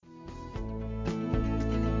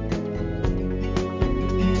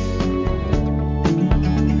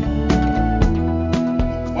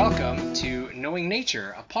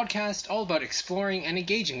Nature, a podcast all about exploring and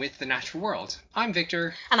engaging with the natural world. I'm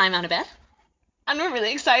Victor. And I'm Annabeth. And we're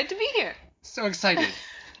really excited to be here. So excited.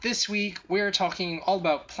 This week, we're talking all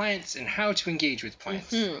about plants and how to engage with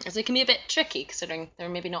plants. As it can be a bit tricky, considering they're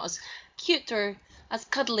maybe not as cute or as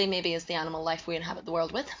cuddly maybe as the animal life we inhabit the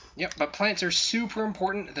world with. Yep, but plants are super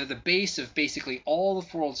important. They're the base of basically all of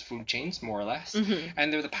the world's food chains, more or less.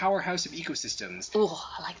 And they're the powerhouse of ecosystems. Oh,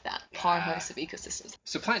 I like that. Powerhouse of ecosystems.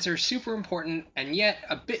 So plants are super important and yet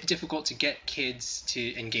a bit difficult to get kids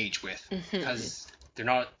to engage with because they're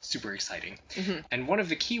not super exciting. And one of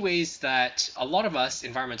the key ways that a lot of us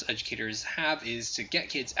environmental educators have is to get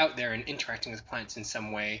kids out there and interacting with plants in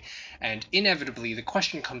some way. And inevitably, the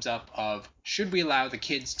question comes up of, should we allow the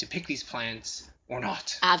kids to pick these plants or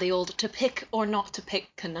not? The old to pick or not to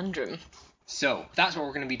pick conundrum. So that's what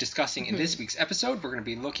we're going to be discussing in this week's episode. We're going to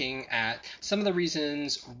be looking at some of the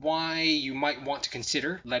reasons why you might want to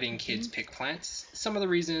consider letting kids pick plants, some of the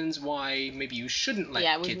reasons why maybe you shouldn't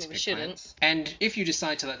let kids pick plants. And if you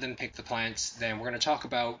decide to let them pick the plants, then we're going to talk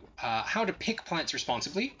about how to pick plants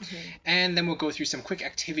responsibly. And then we'll go through some quick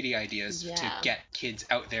activity ideas to get kids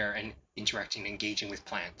out there and interacting and engaging with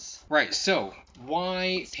plants. Right, so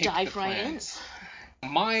why pick the plants?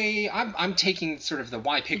 I'm taking sort of the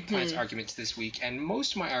why pick plants arguments this week, and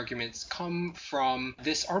most of my arguments come from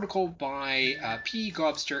this article by P.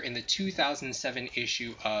 Gobster in the 2007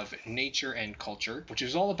 issue of Nature and Culture, which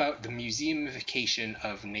is all about the museumification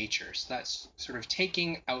of nature. So that's sort of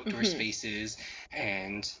taking outdoor spaces,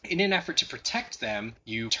 and in an effort to protect them,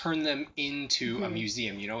 you turn them into a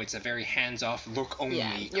museum. You know, it's a very hands-off, look-only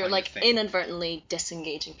kind you're of like thing. Inadvertently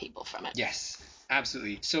disengaging people from it. Yes.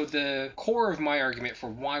 Absolutely. So the core of my argument for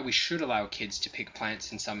why we should allow kids to pick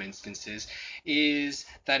plants in some instances is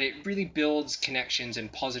that it really builds connections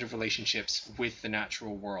and positive relationships with the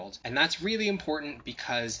natural world. And that's really important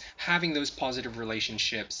because having those positive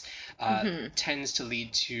relationships tends to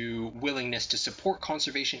lead to willingness to support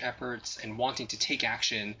conservation efforts and wanting to take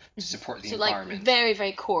action to support the environment. Like very,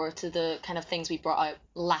 very core to the kind of things we brought out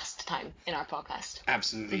last time in our podcast.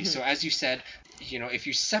 Absolutely. So as you said, you know, if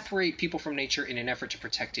you separate people from nature in an effort to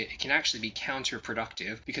protect it, it can actually be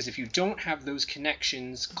counterproductive, because if you don't have those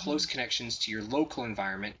connections, close connections to your local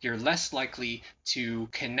environment, you're less likely to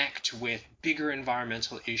connect with bigger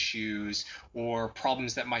environmental issues or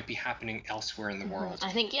problems that might be happening elsewhere in the world.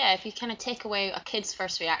 I think, if you kind of take away a kid's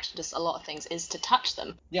first reaction to a lot of things is to touch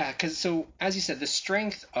them. Yeah, because so, as you said, the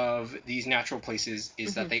strength of these natural places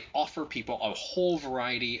is that they offer people a whole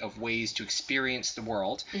variety of ways to experience the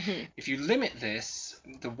world. If you limit this,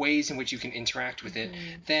 the ways in which you can interact with it,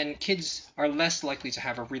 then kids are less likely to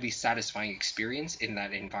have a really satisfying experience in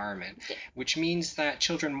that environment, which means that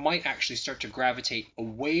children might actually start to gravitate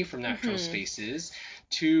away from natural spaces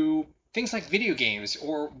to things like video games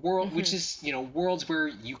or which is, you know, worlds where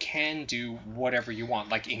you can do whatever you want.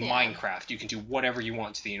 Like in Minecraft, you can do whatever you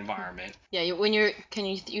want to the environment. Yeah, when you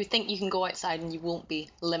think you can go outside and you won't be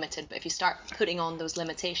limited, but if you start putting on those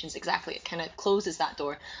limitations, exactly, it kind of closes that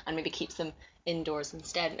door and maybe keeps them indoors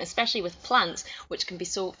instead. And especially with plants, which can be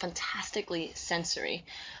so fantastically sensory,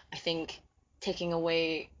 I think taking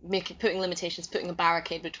away, putting limitations, putting a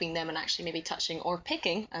barricade between them and actually maybe touching or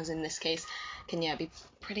picking, as in this case, can be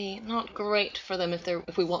pretty not great for them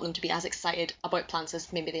if we want them to be as excited about plants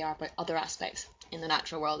as maybe they are about other aspects in the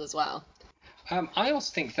natural world as well. I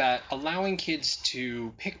also think that allowing kids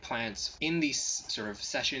to pick plants in these sort of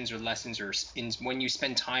sessions or lessons or when you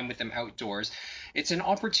spend time with them outdoors, it's an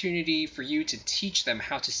opportunity for you to teach them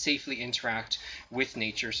how to safely interact with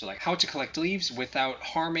nature. So like how to collect leaves without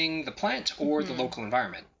harming the plant or the local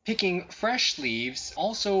environment. Picking fresh leaves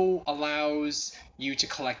also allows you to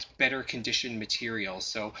collect better conditioned materials.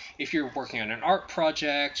 So if you're working on an art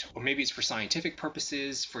project, or maybe it's for scientific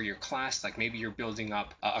purposes for your class, like maybe you're building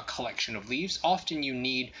up a collection of leaves, often you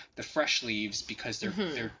need the fresh leaves because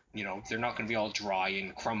they're you know, they're not going to be all dry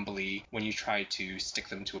and crumbly when you try to stick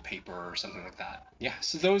them to a paper or something like that. Yeah,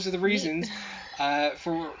 so those are the reasons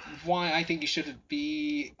for why I think you should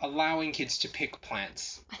be allowing kids to pick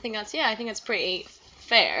plants. I think that's pretty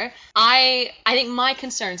fair. I think my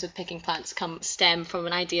concerns with picking plants stem from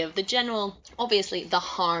an idea of the general, obviously the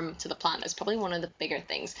harm to the plant is probably one of the bigger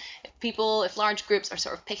things. If large groups are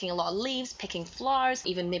sort of picking a lot of leaves, picking flowers,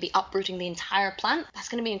 even maybe uprooting the entire plant, that's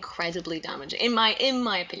going to be incredibly damaging. In my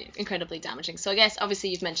opinion, incredibly damaging. So I guess obviously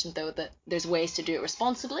you've mentioned though that there's ways to do it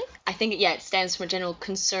responsibly. I think it stems from a general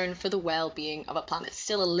concern for the well-being of a plant. It's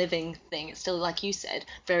still a living thing. It's still, like you said,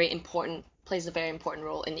 very important, plays a very important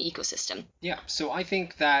role in the ecosystem. Yeah, so I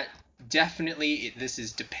think that definitely this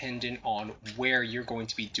is dependent on where you're going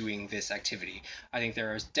to be doing this activity. I think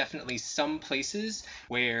there are definitely some places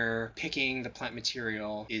where picking the plant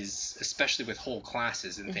material is, especially with whole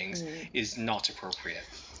classes and things, is not appropriate.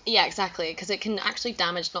 Yeah, exactly, because it can actually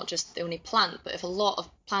damage not just the only plant, but if a lot of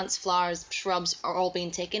plants, flowers, shrubs are all being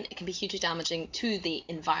taken, it can be hugely damaging to the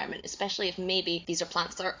environment, especially if maybe these are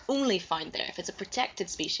plants that are only found there. If it's a protected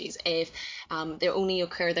species, if they only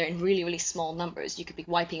occur there in really, really small numbers, you could be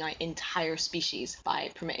wiping out entire species by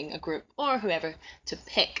permitting a group or whoever to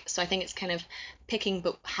pick. So I think it's kind of picking,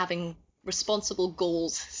 but having responsible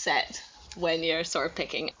goals set when you're sort of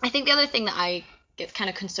picking. I think the other thing that it kind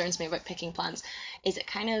of concerns me about picking plants is it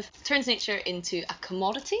kind of turns nature into a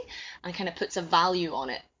commodity and kind of puts a value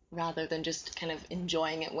on it rather than just kind of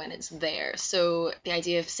enjoying it when it's there. So the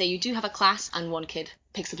idea of, say you do have a class and one kid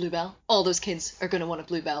picks a bluebell, all those kids are going to want a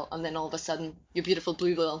bluebell, and then all of a sudden your beautiful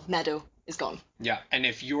bluebell meadow is gone. Yeah, and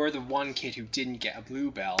if you're the one kid who didn't get a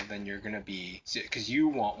bluebell, then you're going to be, because you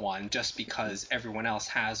want one just because everyone else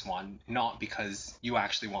has one, not because you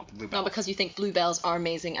actually want the bluebell. Not because you think bluebells are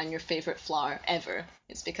amazing and your favorite flower ever.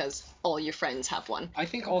 It's because all your friends have one. I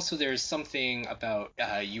think also there's something about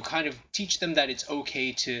you kind of teach them that it's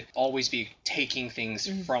okay to always be taking things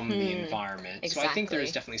from the environment. Exactly. So I think there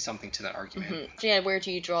is definitely something to that argument. So yeah, where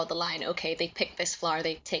do you draw the line? Okay, they pick this flower,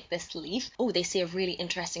 they take this leaf. Oh, they see a really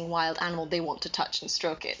interesting wild animal, they want to touch and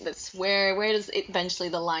stroke it. That's where does eventually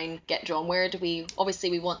the line get drawn? Where do we, obviously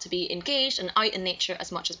we want to be engaged and out in nature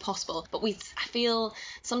as much as possible, but I feel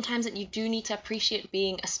sometimes that you do need to appreciate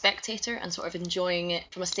being a spectator and sort of enjoying it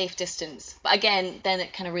from a safe distance. But again, then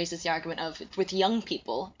it kind of raises the argument of, with young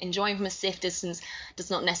people, enjoying from a safe distance does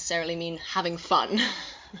not necessarily mean having fun.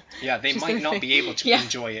 Yeah, they might not be able to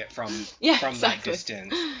enjoy it from that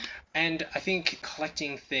distance. And I think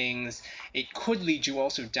collecting things, it could lead you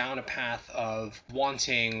also down a path of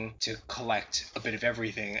wanting to collect a bit of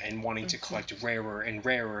everything and wanting to collect rarer and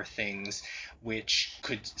rarer things, which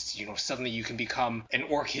could, suddenly you can become an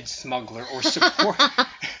orchid smuggler or support,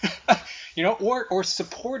 or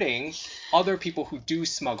supporting other people who do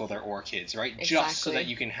smuggle their orchids, right? Exactly. Just so that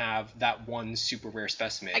you can have that one super rare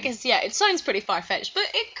specimen. I guess, yeah, it sounds pretty far-fetched, but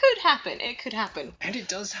it could happen. It could happen. And it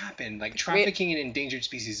does happen. Like, trafficking in endangered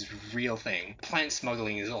species is a real thing. Plant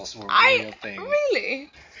smuggling is also a real thing.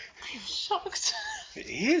 Really? I am shocked. It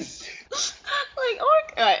is.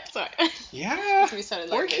 Alright, sorry. Yeah.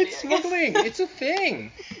 Like orchid smuggling. It's a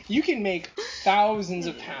thing. You can make thousands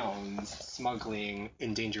of pounds smuggling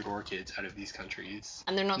endangered orchids out of these countries.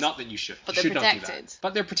 And they're not... Not that you should. But you they're should protected. Not do that.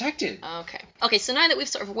 But they're protected. Okay, so now that we've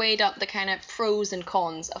sort of weighed up the kind of pros and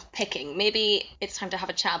cons of picking, maybe it's time to have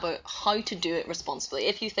a chat about how to do it responsibly.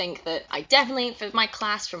 If you think that I definitely, for my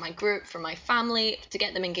class, for my group, for my family, to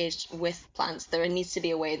get them engaged with plants, there needs to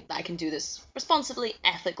be a way that I can do this responsibly,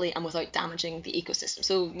 ethically, and without damaging the ecosystem.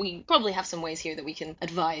 So we probably have some ways here that we can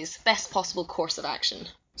advise best possible course of action.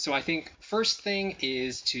 So I think first thing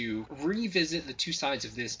is to revisit the two sides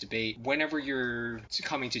of this debate whenever you're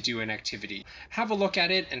coming to do an activity. Have a look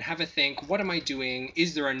at it and have a think, what am I doing?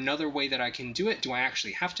 Is there another way that I can do it? Do I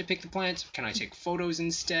actually have to pick the plants? Can I take photos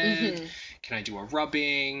instead? Can I do a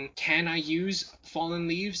rubbing? Can I use fallen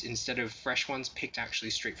leaves instead of fresh ones picked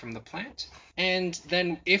actually straight from the plant? And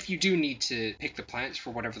then if you do need to pick the plants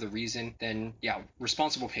for whatever the reason, then yeah,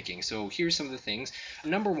 responsible picking. So here's some of the things.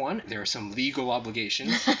 Number one, there are some legal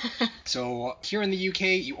obligations. So here in the UK,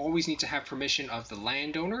 you always need to have permission of the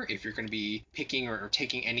landowner. If you're going to be picking or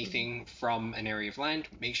taking anything from an area of land,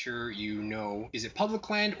 make sure you know, is it public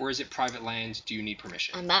land or is it private land? Do you need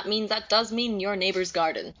permission? And that does mean your neighbor's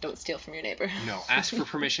garden. Don't steal from your neighbor. No, ask for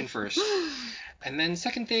permission first. And then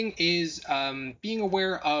second thing is being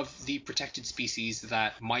aware of the protected species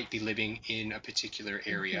that might be living in a particular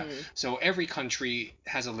area. So every country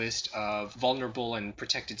has a list of vulnerable and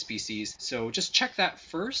protected species. So just check that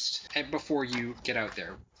first and before you get out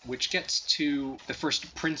there. Which gets to the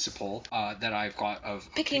first principle that I've got of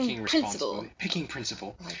picking responsibly. Picking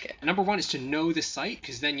principle. Okay. Number one is to know the site,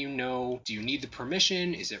 because then you know, do you need the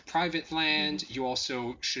permission? Is it private land? You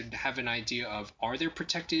also should have an idea of, are there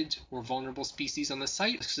protected or vulnerable species on the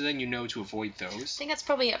site? So then you know to avoid those. I think that's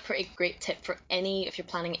probably a pretty great tip for if you're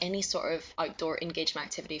planning any sort of outdoor engagement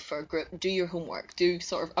activity for a group. Do your homework. Do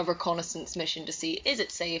sort of a reconnaissance mission to see, is it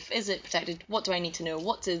safe? Is it protected? What do I need to know?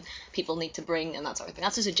 What do people need to bring? And that sort of thing.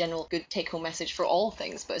 That's just a general good take-home message for all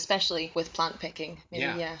things, but especially with plant picking.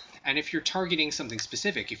 Yeah. And if you're targeting something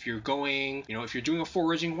specific, if you're going, if you're doing a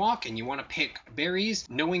foraging walk and you want to pick berries,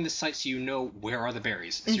 knowing the site so you know where are the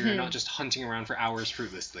berries, so you're not just hunting around for hours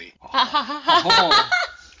fruitlessly.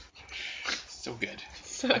 So good.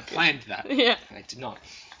 I planned that. Yeah. I did not.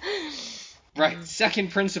 Right.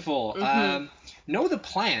 Second principle. Know the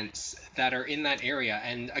plants that are in that area.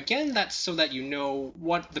 And again, that's so that you know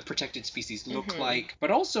what the protected species look like,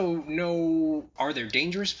 but also know, are there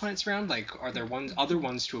dangerous plants around? Like, are there other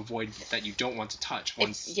ones to avoid that you don't want to touch?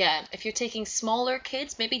 If you're taking smaller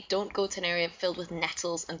kids, maybe don't go to an area filled with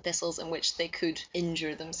nettles and thistles in which they could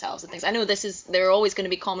injure themselves and things. I know they're always going to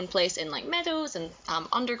be commonplace in like meadows and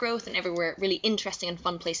undergrowth and everywhere, really interesting and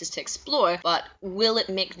fun places to explore, but will it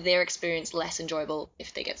make their experience less enjoyable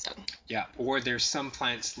if they get stung? Yeah, or there's some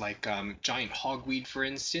plants like giant hogweed, for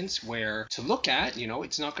instance, where to look at,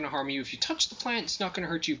 it's not going to harm you. If you touch the plant, it's not going to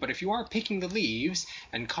hurt you. But if you are picking the leaves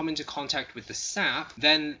and come into contact with the sap,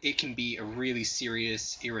 then it can be a really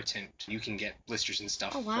serious irritant. You can get blisters and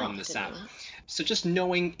stuff from the sap. So just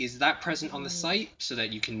knowing, is that present on the site so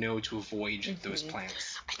that you can know to avoid those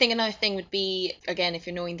plants. I think another thing would be, again, if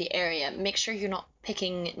you're knowing the area, make sure you're not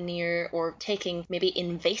picking near or taking maybe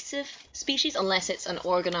invasive species unless it's an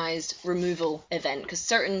organized removal event, because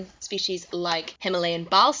certain species like Himalayan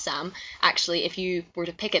balsam, actually, if you were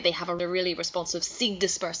to pick it, they have a really responsive seed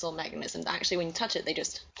dispersal mechanism. Actually, when you touch it, they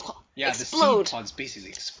just explode. The seed pods basically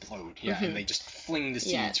explode, and they just fling the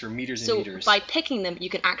seeds for meters and so meters. By picking them,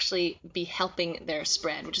 you can actually be helping their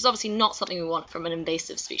spread, which is obviously not something we want from an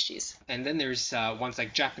invasive species. And then there's ones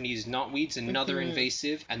like Japanese knotweeds, another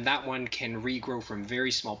invasive, and that one can regrow from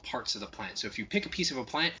very small parts of the plant. So if you pick a piece of a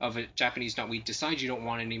plant of a Japanese knotweed, decide you don't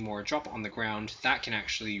want any more, drop it on the ground, that can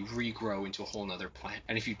actually regrow into a whole nother plant.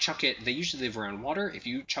 And if you chuck it, they usually live around water. If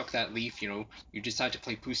you chuck that leaf, you decide to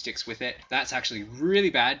play poo sticks with it, that's actually really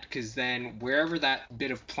bad, because then wherever that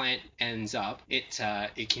bit of plant ends up, it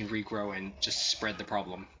can regrow and just spread the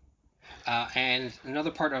problem. And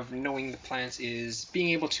another part of knowing the plants is being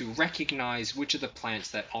able to recognize which of the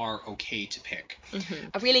plants that are okay to pick.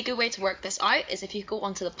 A really good way to work this out is if you go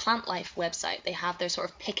onto the Plant Life website. They have their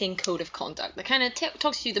sort of picking code of conduct that kind of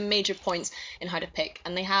talks you through the major points in how to pick,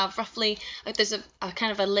 and they have roughly, there's a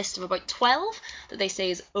kind of a list of about 12 that they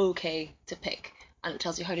say is okay to pick, and it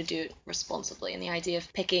tells you how to do it responsibly, and the idea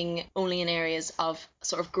of picking only in areas of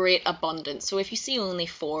sort of great abundance. So if you see only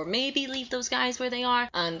 4, maybe leave those guys where they are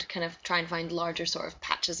and kind of try and find larger sort of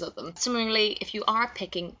patches of them. Similarly, if you are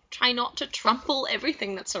picking, try not to trample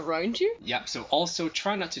everything that's around you. Yep, so also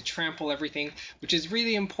try not to trample everything, which is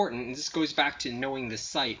really important, and this goes back to knowing the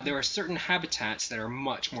site. There are certain habitats that are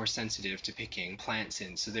much more sensitive to picking plants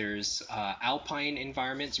in. So there's alpine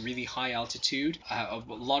environments, really high altitude. A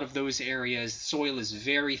lot of those areas, soil is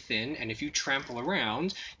very thin, and if you trample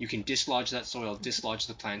around, you can dislodge that soil, dislodge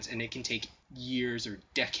the plants, and it can take years or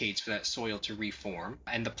decades for that soil to reform.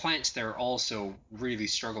 And the plants there also really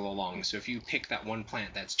struggle along. So if you pick that one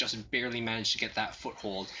plant that's just barely managed to get that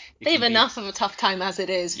foothold, they have enough of a tough time as it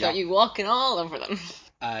is without you walking all over them.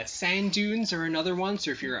 Sand dunes are another one.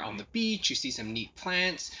 So if you're on the beach, you see some neat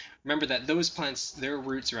plants, remember that those plants, their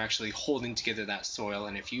roots are actually holding together that soil,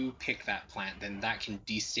 and if you pick that plant, then that can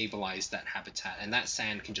destabilize that habitat, and that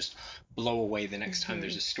sand can just blow away the next time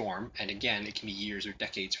there's a storm. And again, it can be years or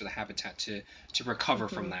decades for the habitat to recover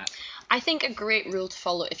from that. I think a great rule to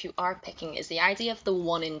follow if you are picking is the idea of the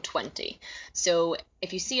 1 in 20. So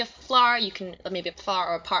if you see a flower, you can, maybe a flower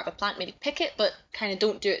or a part of a plant, maybe pick it, but kind of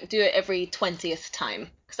don't do it every 20th time.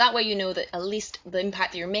 Because that way you know that at least the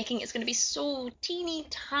impact that you're making is going to be so teeny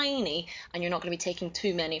tiny, and you're not going to be taking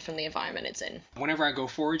too many from the environment it's in. Whenever I go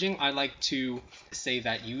foraging, I like to say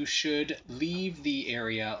that you should leave the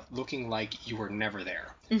area looking like you were never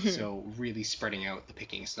there. So really spreading out the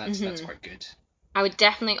picking. So that's quite good. I would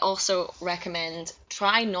definitely also recommend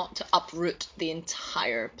try not to uproot the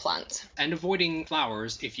entire plant. And avoiding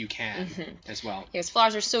flowers if you can as well. Yes,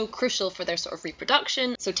 flowers are so crucial for their sort of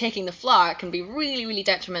reproduction, so taking the flower can be really, really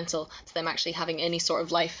detrimental to them actually having any sort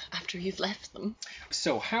of life after you've left them.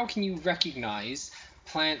 So how can you recognize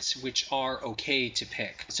plants which are okay to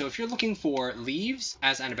pick? So if you're looking for leaves,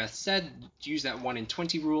 as Annabeth said, use that 1 in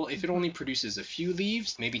 20 rule. If it only produces a few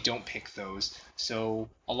leaves, maybe don't pick those. So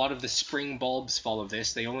a lot of the spring bulbs follow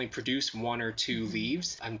this. They only produce 1 or 2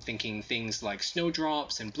 leaves. I'm thinking things like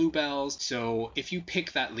snowdrops and bluebells. So if you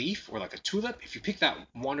pick that leaf, or like a tulip, if you pick that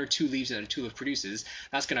 1 or 2 leaves that a tulip produces,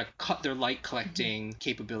 that's going to cut their light collecting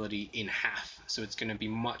capability in half. So it's going to be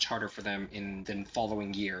much harder for them in the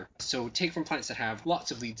following year. So take from plants that have lots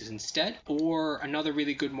of leaves instead. Or another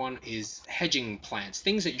really good one is hedging plants,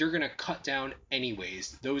 things that you're going to cut down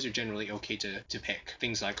anyways. Those are generally okay to pick.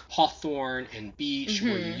 Things like hawthorn and Brighton Beach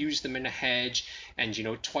where you use them in a hedge, and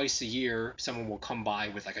twice a year someone will come by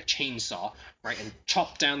with like a chainsaw, right, and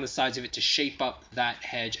chop down the sides of it to shape up that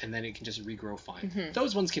hedge, and then it can just regrow fine.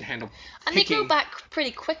 Those ones can handle And picking. they grow back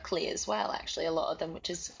pretty quickly as well, actually, a lot of them, which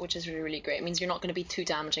is really, really great. It means you're not going to be too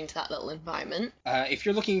damaging to that little environment. If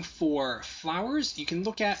you're looking for flowers, you can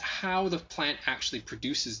look at how the plant actually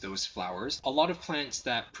produces those flowers. A lot of plants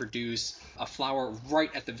that produce a flower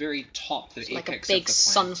right at the very top, the Like apex a of big the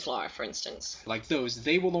plant, sunflower, for instance. like those,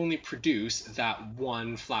 they will only produce that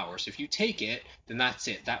one flower. So if you take it, then that's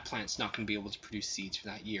it. That plant's not going to be able to produce seeds for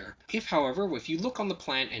that year. However, if you look on the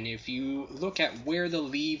plant and if you look at where the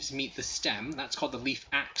leaves meet the stem, that's called the leaf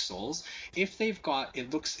axils. If they've got,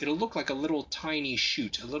 it'll look like a little tiny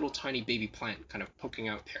shoot, a little tiny baby plant kind of poking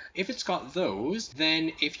out there. If it's got those,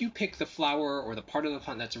 then if you pick the flower or the part of the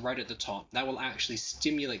plant that's right at the top, that will actually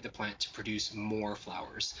stimulate the plant to produce more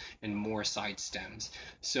flowers and more side stems.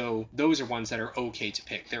 So those are ones that are okay to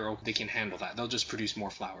pick. They can handle that. They'll just produce more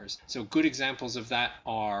flowers. So good examples of that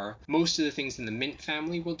are most of the things in the mint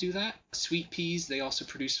family will do that. Sweet peas, they also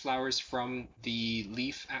produce flowers from the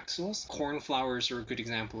leaf axils. Cornflowers are a good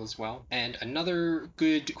example as well. And another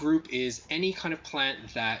good group is any kind of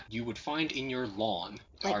plant that you would find in your lawn.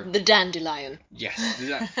 Like the dandelion. Yes.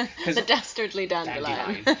 The dastardly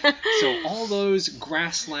dandelion. So all those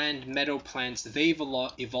grassland meadow plants, they've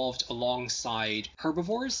evolved alongside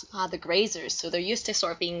herbivores. The grazers. So they're used to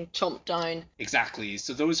sort of being chomped down. Exactly.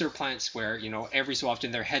 So those are plants where, every so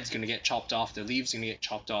often their head's going to get chopped off, their leaves are going to get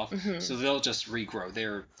chopped off. So they'll just regrow.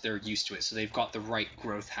 They're used to it. So they've got the right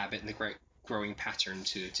growth habit and the right growing pattern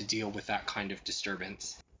to deal with that kind of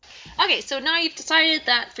disturbance. Okay, so now you've decided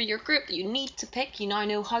that for your group that you need to pick, you now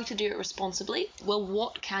know how to do it responsibly. Well,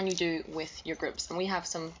 what can you do with your groups? And we have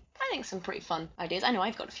some pretty fun ideas. I know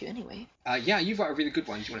I've got a few anyway. Yeah, you've got a really good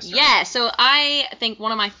one. Do you want to start? Yeah, so I think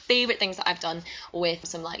one of my favourite things that I've done with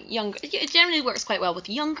some younger, it generally works quite well with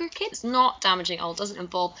younger kids. It's not damaging at all. It doesn't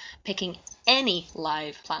involve picking any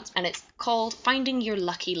live plants, and it's called Finding Your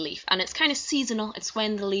Lucky Leaf, and it's kind of seasonal. It's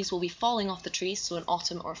when the leaves will be falling off the trees, so in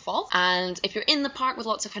autumn or fall. And if you're in the park with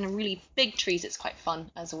lots of kind of really big trees, it's quite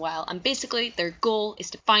fun as well. And basically their goal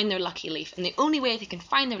is to find their lucky leaf, and the only way they can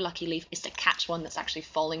find their lucky leaf is to catch one that's actually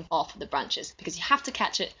falling off the branches, because you have to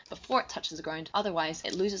catch it before it touches the ground, otherwise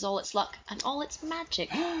it loses all its luck and all its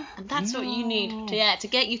magic. And that's what you need to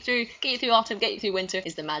get you through autumn, get you through winter,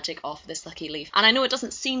 is the magic of this lucky leaf. And I know it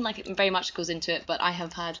doesn't seem like it very much goes into it, but I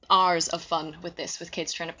have had hours of fun with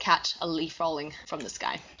kids trying to catch a leaf falling from the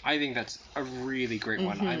sky. I think that's a really great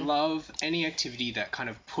one. I love any activity that kind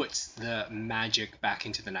of puts the magic back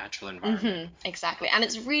into the natural environment. Exactly. And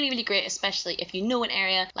it's really, really great, especially if you know an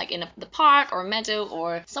area like in the park or a meadow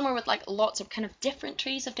or somewhere with like lots of kind of different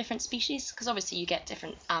trees of different species, because obviously you get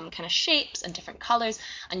different kind of shapes and different colours,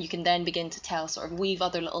 and you can then begin to weave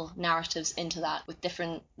other little narratives into that with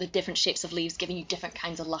the different shapes of leaves giving you different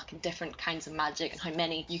kinds of luck and different kinds of magic and how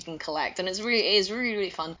many you can collect. And it is really, really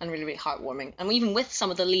fun and really, really heartwarming. And even with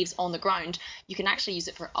some of the leaves on the ground, you can actually use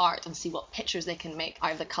it for art and see what pictures they can make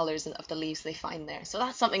out of the colours of the leaves they find there. So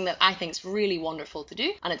that's something that I think is really wonderful to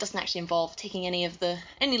do, and it doesn't actually involve taking any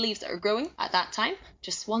leaves that are growing at that time,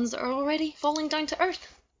 just ones that are already falling down to earth.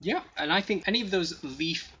 Yeah, and I think any of those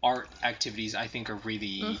leaf art activities I think are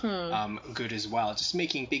really good as well. Just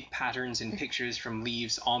making big patterns and pictures from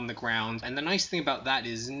leaves on the ground. And the nice thing about that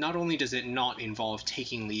is not only does it not involve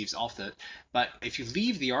taking leaves off it, but if you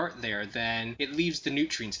leave the art there, then it leaves the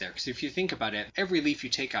nutrients there. Because if you think about it, every leaf you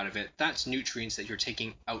take out of it, that's nutrients that you're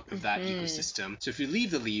taking out of that ecosystem. So if you leave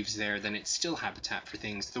the leaves there, then it's still habitat for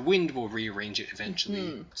things. The wind will rearrange it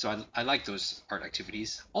eventually. So I like those art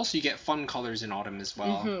activities. Also, you get fun colors in autumn as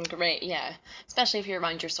well. Great, yeah. Especially if you're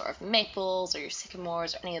around your sort of maples or your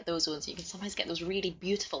sycamores or any of those ones, you can sometimes get those really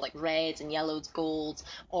beautiful like reds and yellows, golds,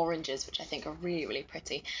 oranges, which I think are really, really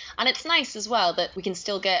pretty. And it's nice as well that we can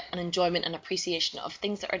still get an enjoyment and appreciation of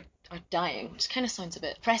things that are dying, which kind of sounds a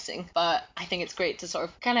bit depressing, but I think it's great to sort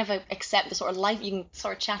of kind of accept the sort of life. You can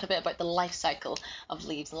sort of chat a bit about the life cycle of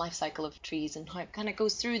leaves, the life cycle of trees, and how it kind of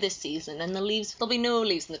goes through this season, and there'll be no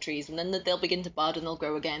leaves in the trees, and then they'll begin to bud and they'll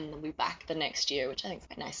grow again and they'll be back the next year, which I think is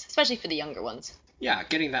quite nice, especially for the younger ones. Yeah,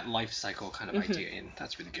 getting that life cycle kind of idea in.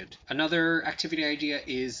 That's really good. Another activity idea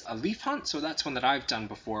is a leaf hunt. So that's one that I've done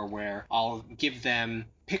before, where I'll give them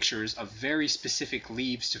pictures of very specific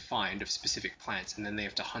leaves to find of specific plants, and then they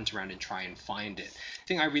have to hunt around and try and find it. The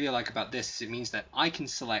thing I really like about this is it means that I can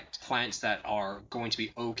select plants that are going to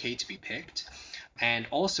be okay to be picked, And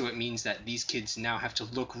also it means that these kids now have to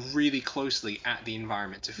look really closely at the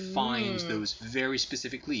environment to find those very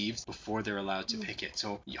specific leaves before they're allowed to pick it.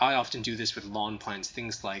 So I often do this with lawn plants,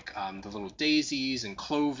 things like the little daisies and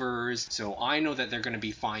clovers. So I know that they're going to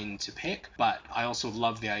be fine to pick, but I also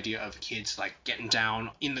love the idea of kids like getting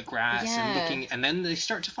down in the grass and looking, and then they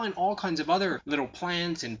start to find all kinds of other little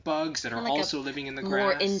plants and bugs that are like also living in the grass.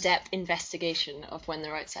 More in-depth investigation of when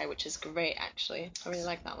they're outside, which is great actually. I really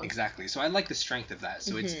like that one. Exactly. So I like the strength of that.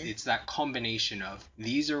 So it's that combination of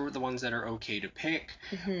these are the ones that are okay to pick,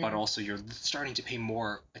 but also you're starting to pay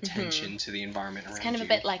more attention to the environment around you. It's kind of a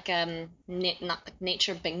bit like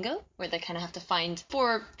nature bingo, where they kind of have to find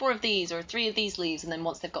four of these or 3 of these leaves, and then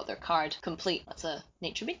once they've got their card complete, that's a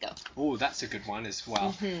nature bingo. Oh, that's a good one as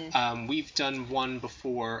well. We've done one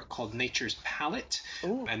before called Nature's Palette.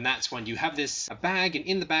 Ooh. And that's when you have a bag, and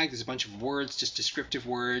in the bag there's a bunch of words, just descriptive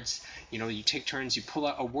words. You take turns, you pull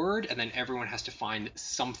out a word, and then everyone has to find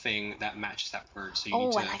something that matches that word. So you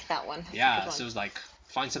need to, I like that one. That's yeah, a good one. so it's like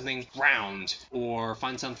find something round or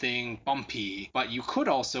find something bumpy. But you could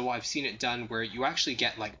also, I've seen it done where you actually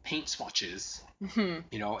get like paint swatches.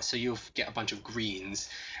 So you'll get a bunch of greens,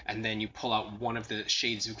 and then you pull out one of the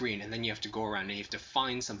shades of green, and then you have to go around and you have to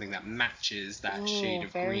find something that matches that shade of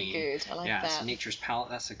very green. good. I like that. So Nature's Palette,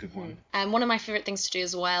 that's a good one. And one of my favorite things to do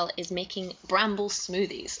as well is making bramble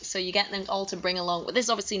smoothies. So you get them all to bring along. Well, this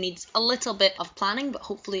obviously needs a little bit of planning, but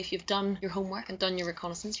hopefully if you've done your homework and done your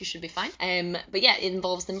reconnaissance, you should be fine. But yeah, it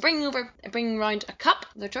involves them bringing around a cup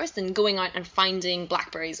of their choice, then going out and finding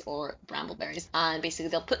blackberries or brambleberries, and basically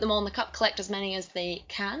they'll put them all in the cup, collect as many as they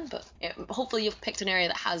can, but hopefully you've picked an area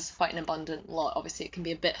that has quite an abundant lot. Obviously it can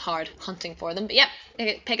be a bit hard hunting for them, but yeah,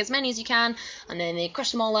 pick as many as you can, and then they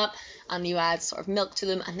crush them all up, and you add sort of milk to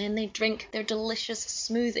them, and then they drink their delicious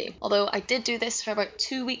smoothie. Although I did do this for about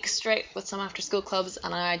 2 weeks straight with some after school clubs,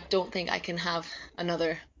 and I don't think I can have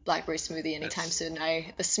another blackberry smoothie anytime soon.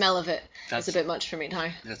 The smell of it is a bit much for me now.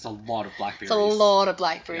 That's a lot of blackberries. It's a lot of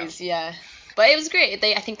blackberries, yeah. But it was great.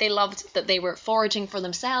 I think they loved that they were foraging for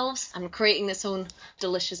themselves and creating this own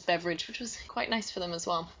delicious beverage, which was quite nice for them as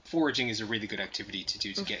well. Foraging is a really good activity to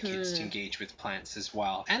do to get kids to engage with plants as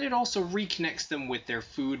well. And it also reconnects them with their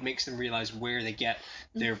food, makes them realize where they get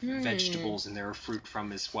their vegetables and their fruit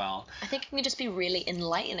from as well. I think it can just be really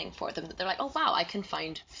enlightening for them, that they're like, oh wow, I can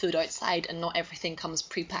find food outside and not everything comes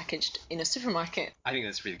prepackaged in a supermarket. I think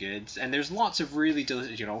that's really good. And there's lots of really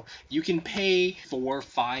delicious, you can pay £4 or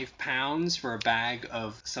 £5 for a bag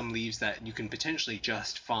of some leaves that you can potentially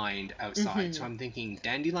just find outside. So I'm thinking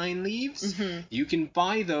dandelion leaves. You can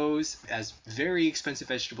buy those as very expensive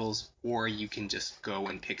vegetables, or you can just go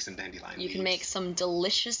and pick some dandelion leaves. You can make some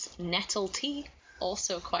delicious nettle tea.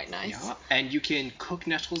 Also quite nice. Yeah, and you can cook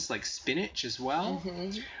nettles like spinach as well.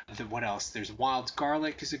 What else? There's wild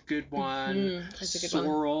garlic is a good one. That's a good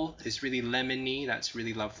Sorrel is really lemony. That's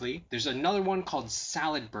really lovely. There's another one called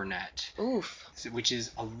salad burnet. Oof. Which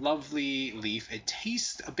is a lovely leaf. It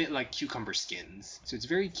tastes a bit like cucumber skins. So it's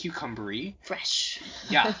very cucumbery. Fresh.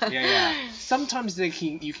 Yeah. Sometimes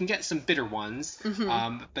you can get some bitter ones,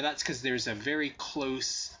 but that's because there's a very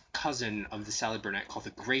close cousin of the salad burnet called the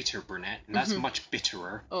greater burnet, and that's much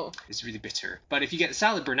bitterer. It's really bitter. But if you get the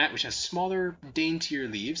salad burnet, which has smaller, daintier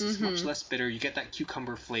leaves, it's much less bitter. You get that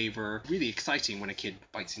cucumber flavor. Really exciting when a kid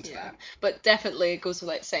bites into that. But definitely it goes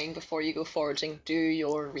without saying, before you go foraging, do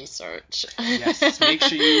your research. Yes, make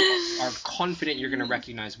sure you are confident you're going to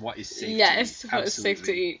recognize what is safe to eat. Yes, what is safe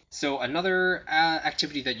to eat. So another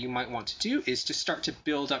activity that you might want to do is to start to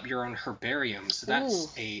build up your own herbarium. So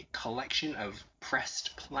that's a collection of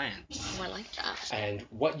pressed plants. Oh, I like that. And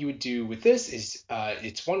what you would do with this is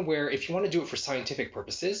it's one where if you want to do it for scientific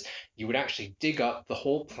purposes, you would actually dig up the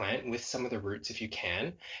whole plant with some of the roots if you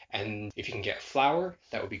can. And if you can get flour,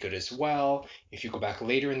 that would be good as well. If you go back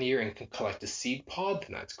later in the year and can collect a seed pod,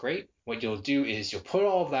 then that's great. What you'll do is you'll put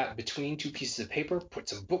all of that between 2 pieces of paper, put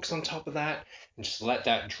some books on top of that, and just let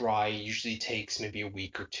that dry. Usually takes maybe a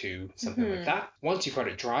week or 2, something like that. Once you've got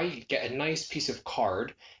it dry, you get a nice piece of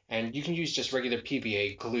card, and you can use just regular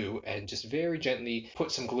PVA glue and just very gently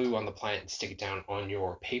put some glue on the plant and stick it down on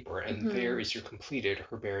your paper, and there is your completed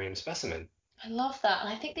herbarium specimen. I love that, and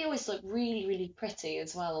I think they always look really, really pretty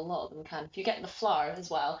as well. A lot of them can. If you get the flower as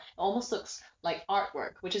well, it almost looks like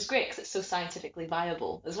artwork, which is great because it's so scientifically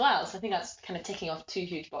viable as well. So I think that's kind of ticking off 2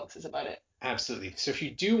 huge boxes about it. Absolutely. So if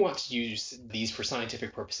you do want to use these for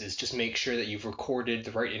scientific purposes, just make sure that you've recorded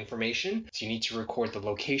the right information. So you need to record the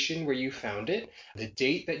location where you found it, the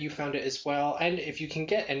date that you found it as well, and if you can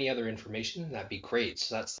get any other information, that'd be great.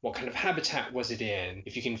 So that's what kind of habitat was it in,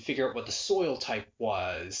 if you can figure out what the soil type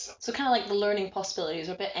was. So kind of like the learning possibilities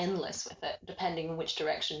are a bit endless with it, depending on which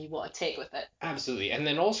direction you want to take with it. Absolutely. And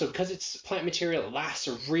then also, because it's plant material, it lasts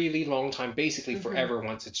a really long time, basically Mm-hmm. forever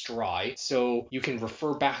once it's dry. So you can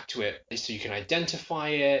refer back to it, so you can identify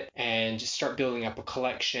it and just start building up a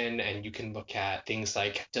collection. And you can look at things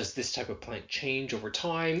like, does this type of plant change over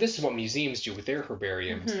time? This is what museums do with their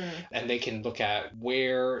herbariums. Mm-hmm. And they can look at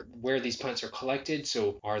where these plants are collected.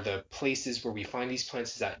 So are the places where we find these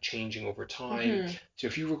plants, is that changing over time? Mm-hmm. So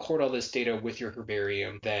if you record all this data with your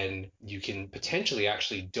herbarium, then you can potentially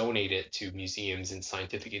actually donate it to museums and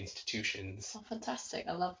scientific institutions. Oh, fantastic.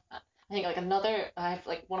 I love that. I think I have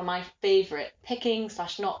like one of my favorite picking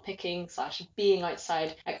 / not picking / being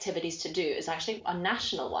outside activities to do is actually a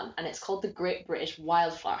national one, and it's called the Great British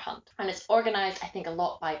Wildflower Hunt. And it's organized, I think, a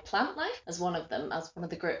lot by Plant Life as one of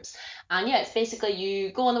the groups. And yeah, it's basically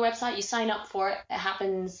you go on the website, you sign up for it. It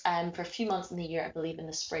happens for a few months in the year, I believe in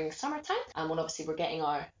the spring, summertime. And when obviously we're getting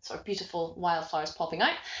our sort of beautiful wildflowers popping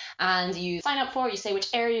out. And you sign up for it, you say which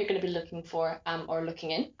area you're going to be looking for or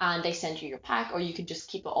looking in, and they send you your pack, or you can just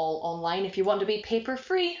keep it all online if you want to be paper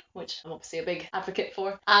free, which I'm obviously a big advocate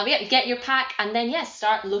for. Yeah, get your pack and then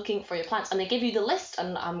start looking for your plants, and they give you the list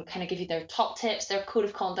and kind of give you their top tips, their code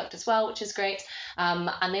of conduct as well, which is great.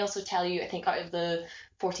 And they also tell you, I think out of the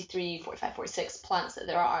 43, 45, 46 plants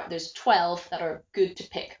that there's 12 that are good to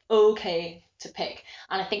pick, okay to pick.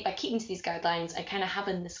 And I think by keeping to these guidelines and kind of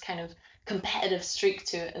having this kind of competitive streak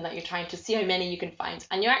to it, and that you're trying to see how many you can find,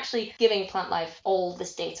 and you're actually giving Plant Life all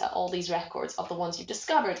this data, all these records of the ones you've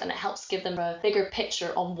discovered, and it helps give them a bigger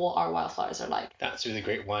picture on what our wildflowers are like. That's a really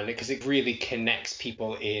great one, because it really connects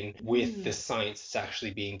people in with the science that's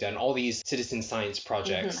actually being done. All these citizen science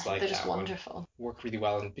projects like they're just that wonderful. one work really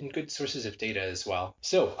well and been good sources of data as well.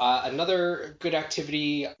 So another good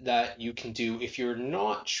activity that you can do if you're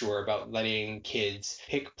not sure about letting kids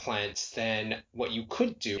pick plants, then what you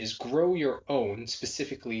could do is grow your own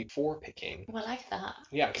specifically for picking. Oh, I like that.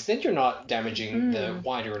 Yeah, because then you're not damaging the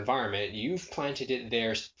wider environment. You've planted it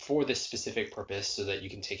there for this specific purpose so that you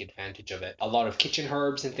can take advantage of it. A lot of kitchen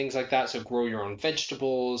herbs and things like that, so grow your own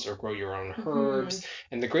vegetables or grow your own herbs.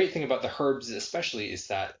 And the great thing about the herbs especially is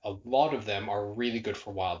that a lot of them are really good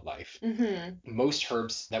for wildlife. Most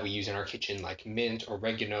herbs that we use in our kitchen, like mint,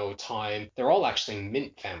 oregano, thyme, they're all actually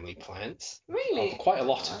mint family plants. Really? Quite a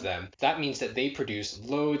lot of them. That means that they produce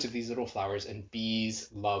loads of these little flowers, and bees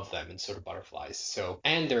love them, and so do butterflies. So,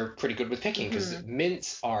 and they're pretty good with picking, because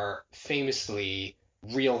mints are famously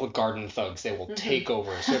real garden thugs. They will take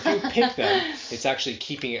over. So if you pick them, it's actually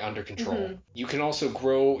keeping it under control. You can also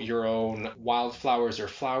grow your own wildflowers or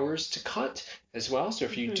flowers to cut as well. So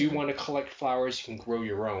if you do want to collect flowers, you can grow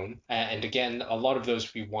your own. And again, a lot of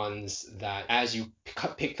those will be ones that as you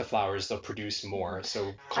pick the flowers, they'll produce more.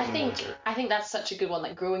 So I think that's such a good one,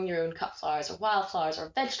 like growing your own cut flowers or wildflowers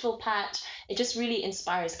or vegetable patch. It just really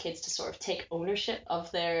inspires kids to sort of take ownership of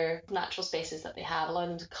their natural spaces that they have, allow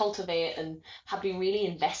them to cultivate and have been really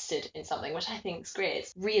invested in something, which I think is great.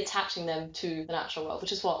 It's reattaching them to the natural world,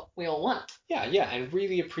 which is what we all want. Yeah, and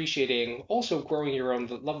really appreciating also growing your own.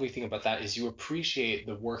 The lovely thing about that is you appreciate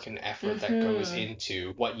the work and effort that goes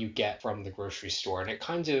into what you get from the grocery store. And it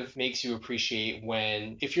kind of makes you appreciate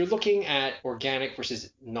if you're looking at organic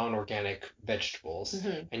versus non-organic vegetables,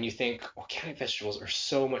 and you think organic vegetables are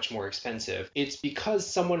so much more expensive, it's because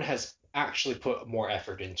someone has actually put more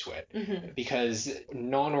effort into it, because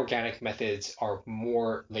non-organic methods are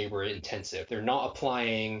more labor intensive. They're not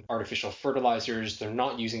applying artificial fertilizers, they're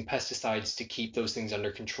not using pesticides to keep those things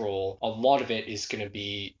under control. A lot of it is going to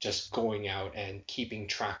be just going out and keeping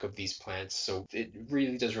track of these plants, so it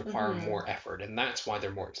really does require more effort, and that's why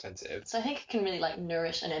they're more expensive. So I think it can really like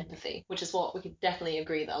nourish an empathy, which is what we could definitely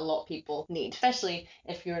agree that a lot of people need, especially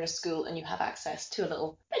if you're in a school and you have access to a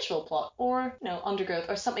little vegetable plot or undergrowth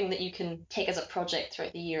or something that you can take as a project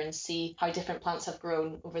throughout the year and see how different plants have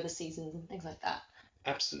grown over the seasons and things like that.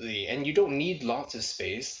 Absolutely. And you don't need lots of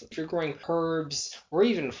space. If you're growing herbs or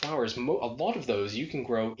even flowers, a lot of those you can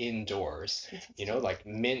grow indoors. Like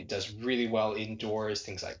mint does really well indoors,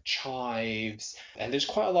 things like chives. And there's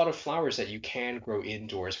quite a lot of flowers that you can grow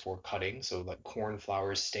indoors for cutting. So like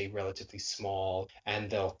cornflowers stay relatively small,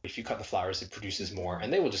 and if you cut the flowers, it produces more,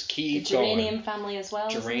 and they will just keep going. The geranium going. Family as well.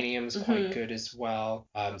 Geraniums quite good as well.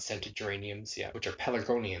 Scented geraniums, which are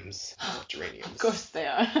pelargoniums, not geraniums. Of course they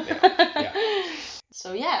are. Yeah.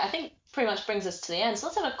 So I think pretty much brings us to the end. So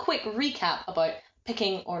let's have a quick recap about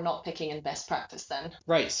picking or not picking in best practice then?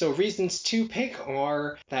 Right, so reasons to pick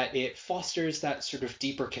are that it fosters that sort of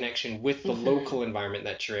deeper connection with the local environment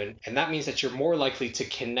that you're in, and that means that you're more likely to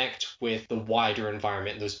connect with the wider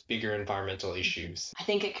environment, those bigger environmental issues. I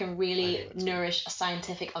think it can really nourish a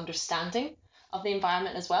scientific understanding of the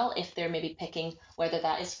environment as well, if they're maybe picking whether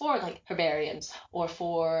that is for like herbariums or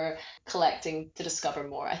for collecting to discover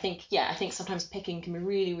more. I think sometimes picking can be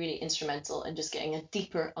really, really instrumental in just getting a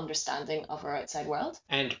deeper understanding of our outside world.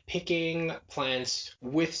 And picking plants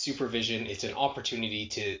with supervision is an opportunity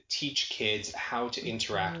to teach kids how to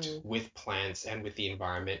interact with plants and with the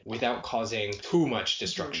environment without causing too much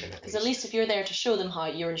destruction. Because at least if you're there to show them how,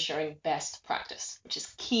 you're ensuring best practice, which is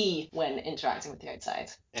key when interacting with the outside.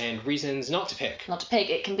 And reasons not to pick. Not to pick,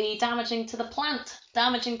 it can be damaging to the plant,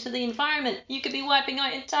 damaging to the environment. You could be wiping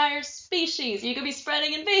out entire species. You could be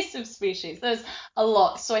spreading invasive species. There's a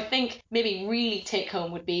lot. So I think maybe really take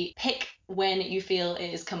home would be pick when you feel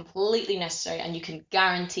it is completely necessary and you can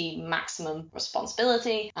guarantee maximum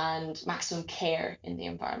responsibility and maximum care in the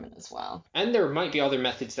environment as well. And there might be other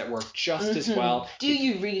methods that work just as well. Do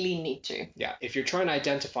you really need to? Yeah, if you're trying to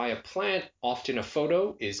identify a plant, often a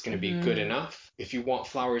photo is going to be good enough. If you want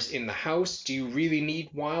flowers in the house, do you really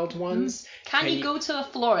need wild ones? Can you go to a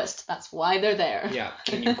florist? That's why they're there. Yeah,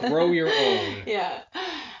 can you grow your own? Yeah.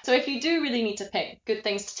 So if you do really need to pick, good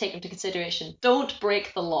things to take into consideration. Don't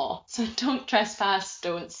break the law. So don't trespass,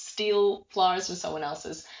 don't steal flowers from someone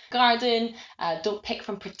else's garden, don't pick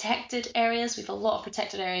from protected areas. We have a lot of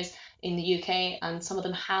protected areas in the UK, and some of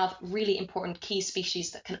them have really important key species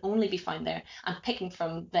that can only be found there, and picking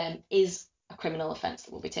from them is a criminal offence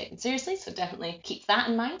that will be taken seriously. So definitely keep that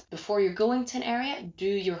in mind. Before you're going to an area, do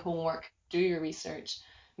your homework, do your research.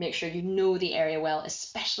 Make sure you know the area well,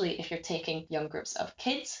 especially if you're taking young groups of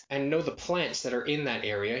kids. And know the plants that are in that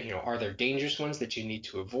area. Are there dangerous ones that you need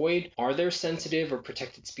to avoid? Are there sensitive or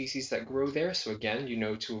protected species that grow there? So again,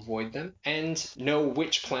 to avoid them. And know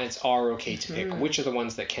which plants are okay to pick. Which are the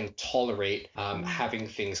ones that can tolerate having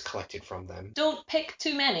things collected from them. Don't pick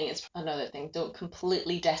too many. It's another thing. Don't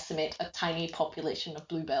completely decimate a tiny population of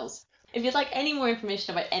bluebells. If you'd like any more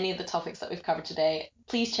information about any of the topics that we've covered today,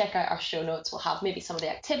 please check out our show notes. We'll have maybe some of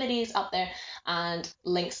the activities up there and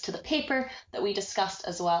links to the paper that we discussed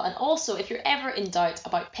as well. And also, if you're ever in doubt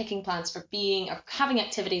about picking plants or having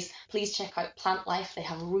activities, please check out Plant Life. They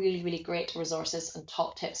have really, really great resources and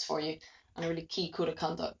top tips for you and a really key code of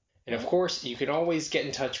conduct. And of course, you can always get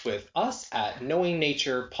in touch with us at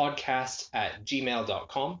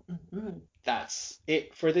knowingnaturepodcast@gmail.com. That's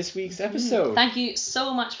it for this week's episode. Thank you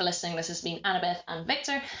so much for listening. This has been Annabeth and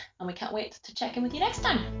Victor, and we can't wait to check in with you next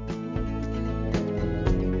time.